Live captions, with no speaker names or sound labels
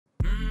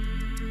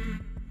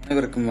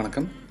அனைவருக்கும்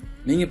வணக்கம்.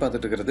 நீங்க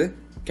பார்த்துட்டு இருக்கிறது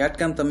Cad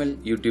Cam Tamil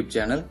YouTube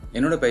channel.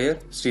 என்னோட பெயர்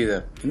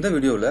ஸ்ரீதர். இந்த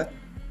வீடியோவில்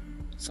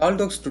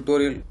Solidworks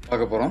tutorial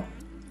பார்க்க போறோம்.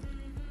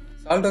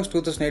 Solidworks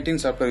 2018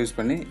 சாஃப்ட்வேர் யூஸ்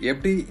பண்ணி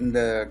எப்படி இந்த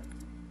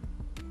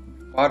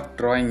பார்ட்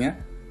டிராயிங்கை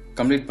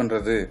கம்ப்ளீட்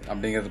பண்றது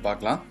அப்படிங்கறது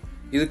பார்க்கலாம்.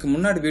 இதுக்கு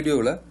முன்னாடி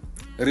வீடியோவில்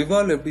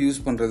ரிவால்வ் எப்படி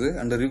யூஸ் பண்றது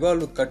அண்ட்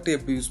ரிவால்வ் கட்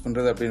எப்படி யூஸ்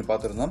பண்றது அப்படின்னு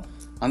பார்த்துருந்தோம்.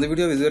 அந்த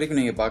வீடியோ இது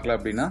வரைக்கும் நீங்க பார்க்கல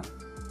அப்படின்னா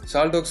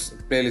Solidworks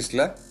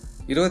பிளேலிஸ்ட்ல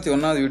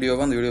 21வது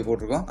வீடியோவா அந்த வீடியோ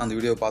போட்டிருக்கோம். அந்த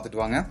வீடியோ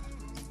பார்த்துட்டு வாங்க.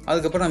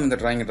 அதுக்கப்புறம் நம்ம இந்த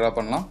டிராயிங்கை ட்ரா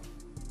பண்ணலாம்.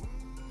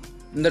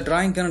 இந்த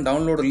டிராயிங்க்கான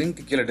டவுன்லோடு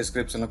லிங்க் கீழே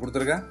டிஸ்கிரிப்ஷனில்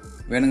கொடுத்துருக்கேன்.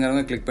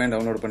 வேணுங்கிறவங்க கிளிக் பண்ணி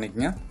டவுன்லோட்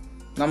பண்ணிக்கோங்க.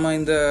 நம்ம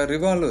இந்த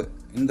ரிவால்வ்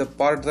இந்த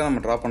பார்ட் தான்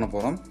நம்ம ட்ரா பண்ண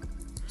போகிறோம்.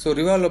 ஸோ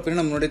ரிவால்வ்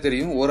அப்படின்னு முன்னாடியே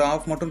தெரியும், ஒரு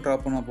ஆஃப் மட்டும் ட்ரா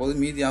பண்ணால் போது,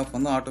 மீதி ஆஃப்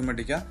வந்து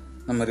ஆட்டோமேட்டிக்காக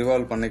நம்ம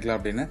ரிவால்வ் பண்ணிக்கலாம்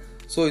அப்படின்னு.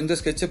 ஸோ இந்த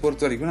ஸ்கெட்சை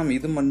பொறுத்த வரைக்கும்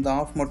நம்ம இந்த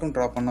ஆஃப் மட்டும்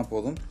ட்ரா பண்ணால்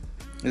போதும்.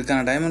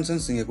 இதுக்கான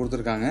டைமென்ஷன்ஸ் இங்கே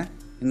கொடுத்துருக்காங்க.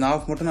 இந்த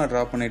ஆஃப் மட்டும் நான்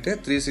ட்ரா பண்ணிவிட்டு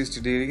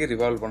 360 டிகிரிக்கு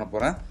ரிவால்வ் பண்ண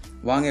போகிறேன்.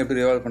 வாங்க எப்படி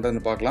ரிவால்வ்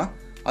பண்ணுறதுன்னு பார்க்கலாம்.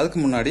 அதுக்கு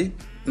முன்னாடி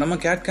நம்ம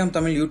Cad Cam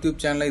Tamil யூடியூப்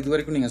சேனலை இது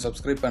வரைக்கும் நீங்கள்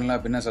சப்ஸ்கிரைப் பண்ணலாம்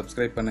அப்படின்னா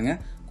சப்ஸ்கிரைப் பண்ணுங்கள்.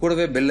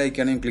 கூடவே பெல்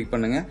ஐக்கானையும் கிளிக்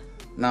பண்ணுங்கள்.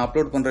 நான்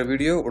அப்லோட் பண்ணுற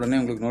வீடியோ உடனே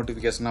உங்களுக்கு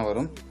நோட்டிஃபிகேஷனாக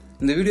வரும்.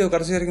 இந்த வீடியோ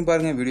கடைசி வரைக்கும்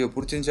பாருங்கள். வீடியோ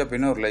பிடிச்சிருந்துச்சு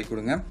அப்படின்னா ஒரு லைக்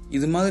கொடுங்க.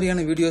 இது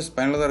மாதிரியான வீடியோஸ்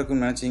பயனுள்ளதாக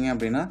இருக்கும்னு நினச்சிங்க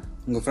அப்படின்னா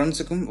உங்கள்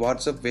ஃப்ரெண்ட்ஸுக்கும்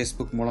வாட்ஸ்அப்,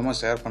 ஃபேஸ்புக் மூலமாக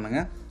ஷேர்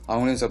பண்ணுங்கள்.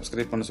 அவங்களையும்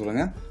சப்ஸ்கிரைப் பண்ண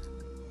சொல்லுங்கள்.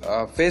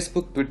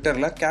 ஃபேஸ்புக்,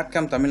 ட்விட்டரில் Cad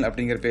Cam Tamil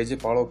அப்படிங்கிற பேஜை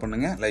ஃபாலோ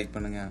பண்ணுங்கள், லைக்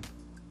பண்ணுங்கள்.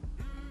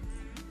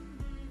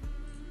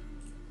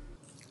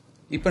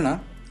 இப்போ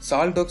நான்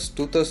Solidworks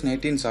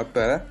 2018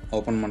 சாஃப்ட்வேரை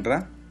ஓப்பன்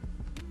பண்ணுறேன்.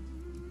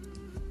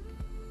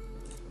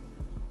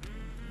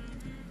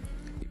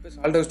 இப்போ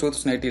Solidworks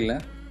 2018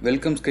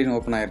 வெல்கம் ஸ்க்ரீன்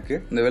ஓப்பன் ஆயிருக்கு.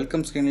 இந்த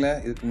வெல்கம் ஸ்க்ரீனில்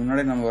இதுக்கு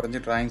முன்னாடி நம்ம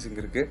வரைஞ்ச டிராயிங்ஸ்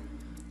இங்கே இருக்குது.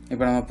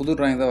 இப்போ நம்ம புது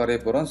டிராயிங் தான்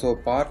வரைய போகிறோம். ஸோ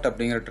பார்ட்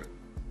அப்படிங்கிற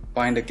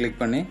பாயிண்ட்டை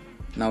கிளிக் பண்ணி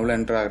நான் உள்ள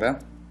என்ட்ரு ஆகிறேன்.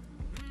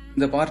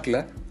 இந்த பார்ட்டில்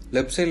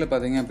லெஃப்ட் சைடில்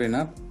பார்த்தீங்க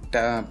அப்படின்னா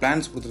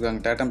பிளான்ஸ்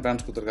கொடுத்துருக்காங்க, டேட்டம்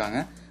பிளான்ஸ் கொடுத்துருக்காங்க.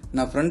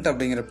 நான் ஃப்ரண்ட்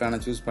அப்படிங்கிற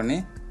பிளானை சூஸ் பண்ணி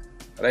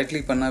ரைட்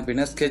கிளிக் பண்ணேன்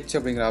அப்படின்னா ஸ்கெட்ச்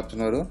அப்படிங்கிற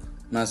ஆப்ஷன் வரும்.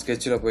 நான்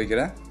ஸ்கெட்சில்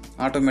போய்க்கிறேன்.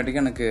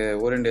 ஆட்டோமேட்டிக்காக எனக்கு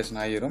ஓரியன்டேஷன்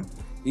ஆகிரும்.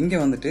 இங்கே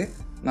வந்துட்டு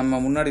நம்ம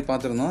முன்னாடி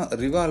பார்த்துருந்தோம்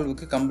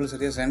ரிவால்வுக்கு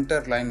கம்பல்சரியாக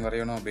சென்டர் லைன்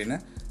வரையணும் அப்படின்னு.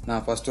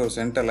 நான் ஃபஸ்ட்டு ஒரு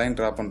சென்டர் லைன்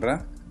ட்ரா பண்ணுறேன்.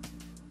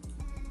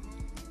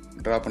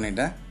 ட்ரா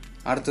பண்ணிட்டேன்.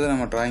 அடுத்தது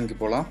நம்ம டிராயிங்க்கு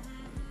போகலாம்.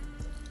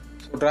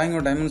 ஸோ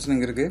டிராயிங்கோட டைமென்ஷன்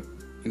இங்கே இருக்குது.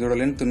 இதோட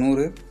லென்த்து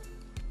 100.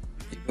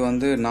 இப்போ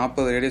வந்து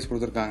 40 ரேடியஸ்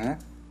கொடுத்துருக்காங்க.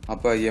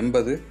 அப்போ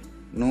 80,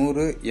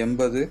 100,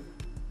 80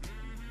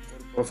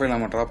 ஒரு ப்ரொஃபைல்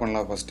நம்ம ட்ரா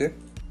பண்ணலாம். ஃபஸ்ட்டு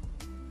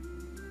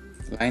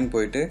லைன்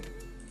போயிட்டு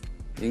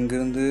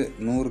இங்கிருந்து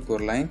 100க்கு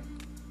ஒரு லைன்,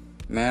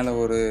 மேலே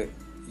ஒரு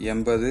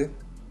 80,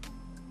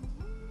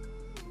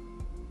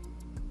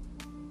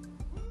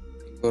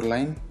 ஒரு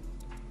லைன்,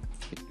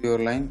 இப்படி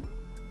ஒரு லைன்,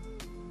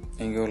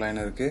 இங்கே ஒரு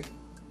லைன் இருக்குது.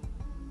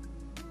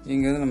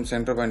 இங்கேருந்து நம்ம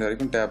சென்டர் பாயிண்ட்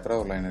வரைக்கும்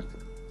டேப்பராக ஒரு லைன்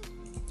இருக்குது.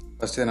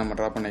 ஃபஸ்ட்டு நம்ம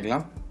ட்ரா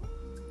பண்ணிக்கலாம்.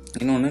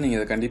 இன்னொன்று, நீங்கள்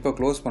இதை கண்டிப்பாக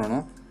க்ளோஸ்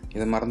பண்ணணும்.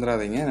 இதை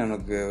மறந்துடாதீங்க.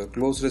 எனக்கு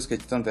க்ளோஸ்டு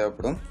ஸ்கெட்ச் தான்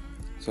தேவைப்படும்.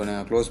 ஸோ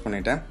நான் க்ளோஸ்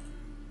பண்ணிட்டேன்.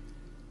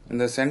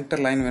 இந்த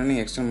சென்டர் லைன் வேணும்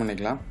நீங்கள் எக்ஸ்டெண்ட்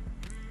பண்ணிக்கலாம்.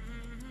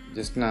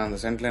 ஜஸ்ட் நான் அந்த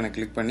சென்டர் லைனை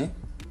கிளிக் பண்ணி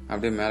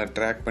அப்படியே மேலே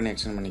ட்ராக் பண்ணி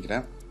எக்ஸ்டெண்ட்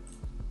பண்ணிக்கிறேன்.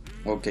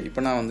 ஓகே, இப்போ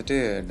நான் வந்துட்டு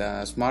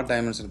ஸ்மார்ட்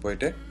டைமென்ஷன்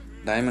போயிட்டு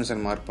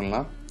டைமென்ஷன் மார்க்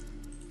பண்ணலாம்.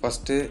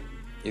 ஃபஸ்ட்டு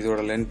இதோட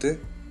லென்த்து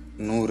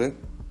 100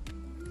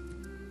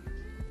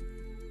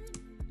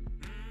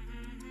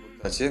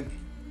 கொடுத்தாச்சு.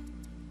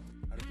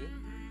 அடுத்து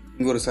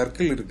இங்கே ஒரு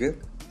சர்க்கிள் இருக்குது,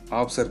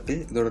 ஆஃப்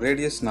சர்க்கிள். இதோட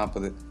ரேடியஸ்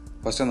 40.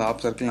 ஃபஸ்ட்டு அந்த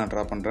ஆஃப் சர்க்கிள் நான்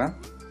ட்ரா பண்ணுறேன்.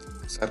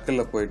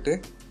 சர்க்கிளில் போயிட்டு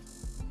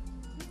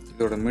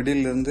இதோட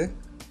மிடில்லேருந்து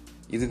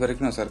இது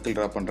வரைக்கும் நான் சர்க்கிள்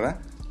ட்ரா பண்ணுறேன்.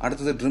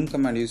 அடுத்தது ட்ரிம்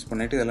கமாண்ட் யூஸ்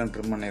பண்ணிவிட்டு இதெல்லாம்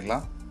ட்ரிம்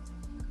பண்ணிடலாம்.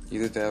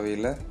 இது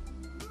தேவையில்லை,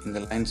 இந்த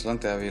லைன்ஸ்லாம்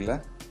தேவையில்லை.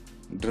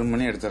 ட்ரிம்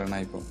பண்ணி எடுத்துறேன்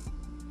நான் இப்போ.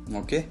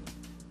 Okay,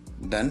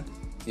 ton.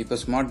 இப்போ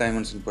ஸ்மார்ட்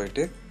டைமென்ஷன்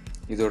போயிட்டு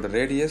இதோட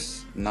ரேடியஸ்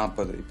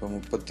 40. இப்போ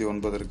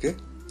 39 இருக்குது,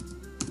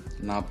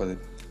 40.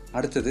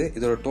 அடுத்தது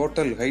இதோட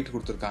டோட்டல் ஹைட்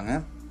கொடுத்துருக்காங்க.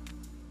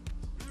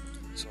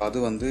 ஸோ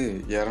அது வந்து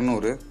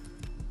 200.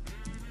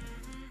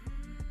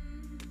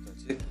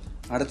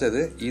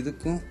 அடுத்தது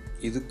இதுக்கும்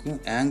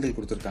ஆங்கிள்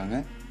கொடுத்துருக்காங்க.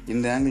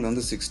 இந்த ஆங்கிள்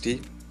வந்து 60.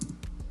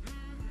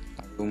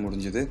 அதுவும்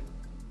முடிஞ்சது.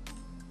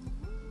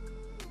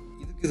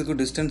 இதுக்கும்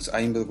டிஸ்டன்ஸ்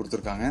 50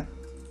 கொடுத்துருக்காங்க.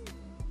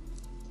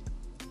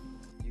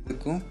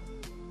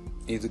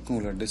 இதுக்கும்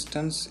உள்ள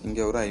டிஸ்டன்ஸ்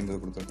இங்கே ஒரு 50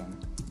 கொடுத்துருக்காங்க.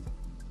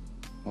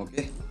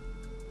 ஓகே,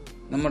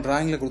 நம்ம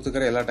டிராயிங்கில்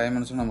கொடுத்துருக்கிற எல்லா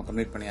டைமென்ஷனும் நம்ம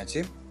கம்ப்ளீட்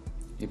பண்ணியாச்சு.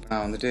 இப்போ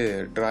நான் வந்துட்டு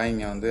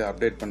டிராயிங்கை வந்து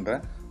அப்டேட்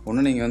பண்ணுறேன்.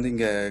 ஒன்று நீங்கள் வந்து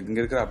இங்கே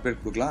இருக்கிற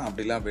அப்டேட் கொடுக்கலாம்.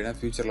 அப்படி இல்லை அப்படின்னா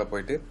ஃபியூச்சரில்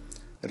போயிட்டு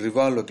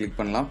ரிவால்வை கிளிக்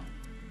பண்ணலாம்.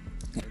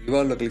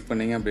 ரிவால்வை கிளிக்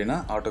பண்ணிங்க அப்படின்னா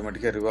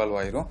ஆட்டோமேட்டிக்காக ரிவால்வ்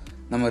ஆயிரும்.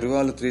 நம்ம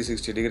ரிவால்வ்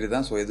 360 டிகிரி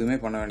தான். ஸோ எதுவுமே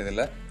பண்ண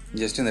வேண்டியதில்லை.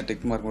 ஜஸ்ட் இந்த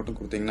டிக் மார்க் மட்டும்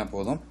கொடுத்தீங்கன்னா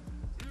போதும்,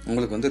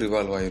 உங்களுக்கு வந்து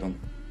ரிவால்வ் ஆயிரும்.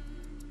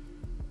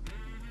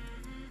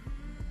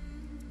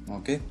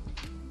 Okay,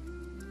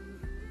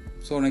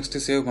 so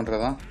next save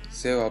பண்ணுறதான்.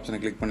 Save ஆப்ஷனை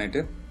கிளிக்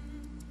பண்ணிவிட்டு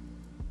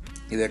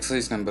இது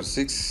எக்ஸசைஸ் நம்பர்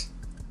 6.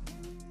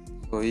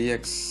 ஸோ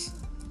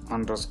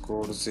EX_6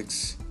 கொடுத்து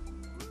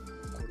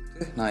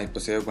நான் இப்போ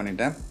சேவ்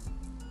பண்ணிட்டேன்.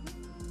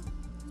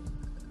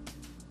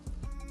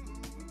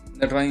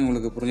 இந்த டிராயிங்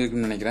உங்களுக்கு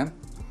புரிஞ்சிருக்குன்னு நினைக்கிறேன்.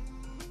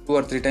 2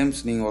 or 3 times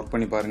நீங்கள் ஒர்க்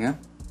பண்ணி பாருங்கள்.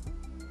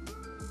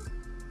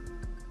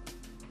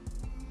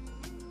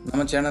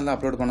 நம்ம சேனலில்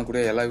அப்லோட்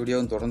பண்ணக்கூடிய எல்லா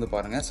வீடியோவும் தொடர்ந்து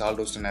பாருங்கள்.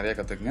 சால்ட்வொர்க்ஸ் நிறைய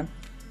கற்றுக்குங்க.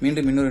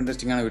 மீண்டும் இன்னொரு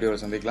இன்ட்ரெஸ்டிங்கான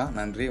வீடியோவில் சந்திக்கலாம்.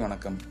 நன்றி,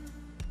 வணக்கம்.